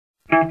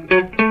I'm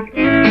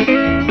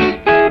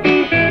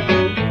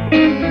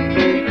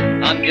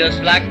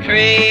just like a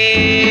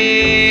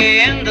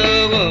tree in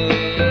the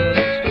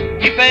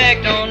woods. You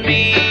pecked on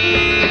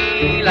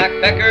me like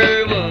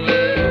Becker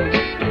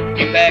would.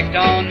 You pecked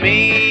on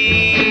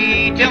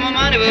me till my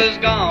money was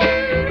gone.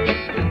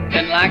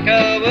 Then like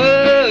a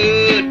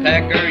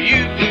woodpecker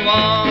you flew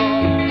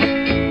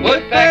on.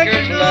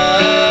 Woodpecker's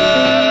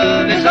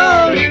love is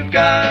all you've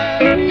got.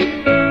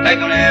 Peck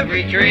on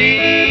every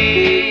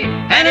tree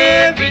and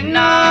every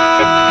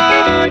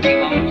knot. You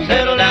won't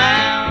settle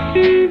down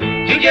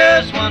to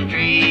just one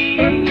tree.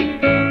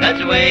 That's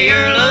the way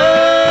your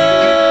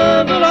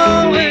love will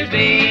always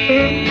be.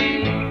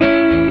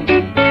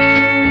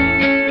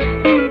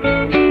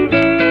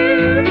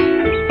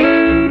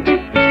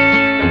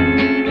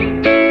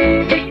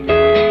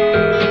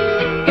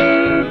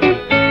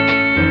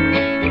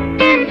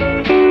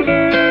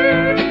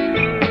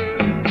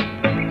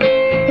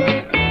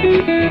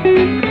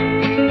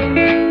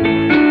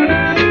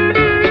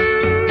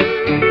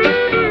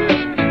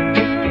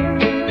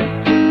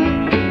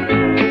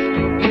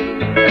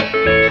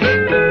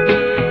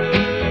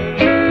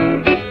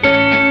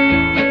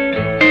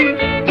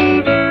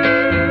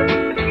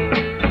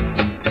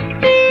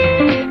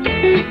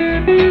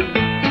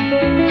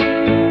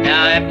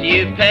 After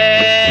you've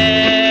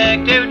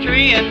pecked every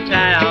tree in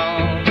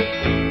town,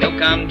 you'll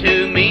come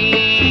to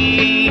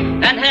me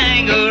and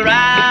hang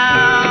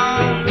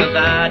around. 'Cause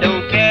I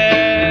don't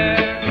care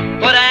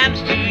what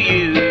happens to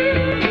you,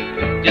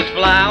 just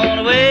fly on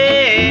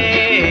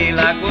away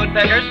like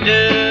woodpeckers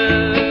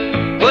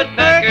do.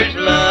 Woodpecker's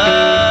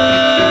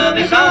love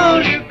is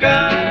all you've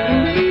got.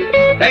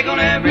 Peck on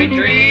every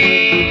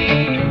tree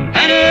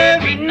and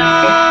every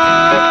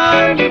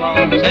knot. You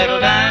won't settle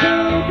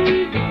down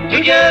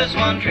to just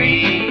one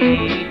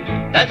tree.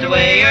 That's the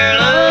way your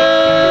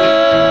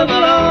love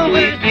will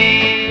always be.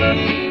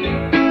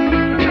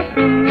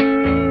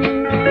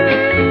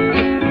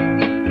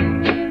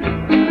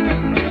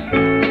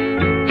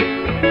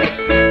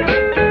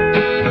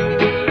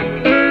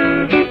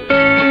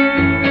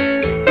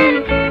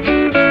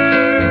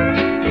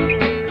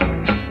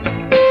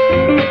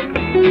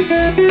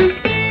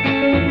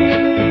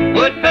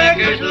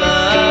 Woodpecker's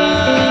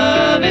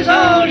love is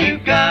all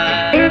you've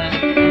got.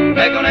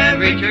 Peck on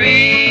every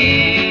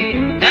tree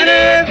and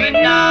every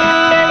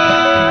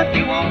knot.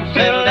 You won't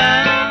settle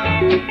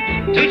down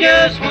to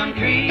just one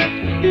tree.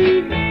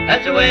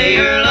 That's the way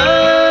your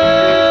love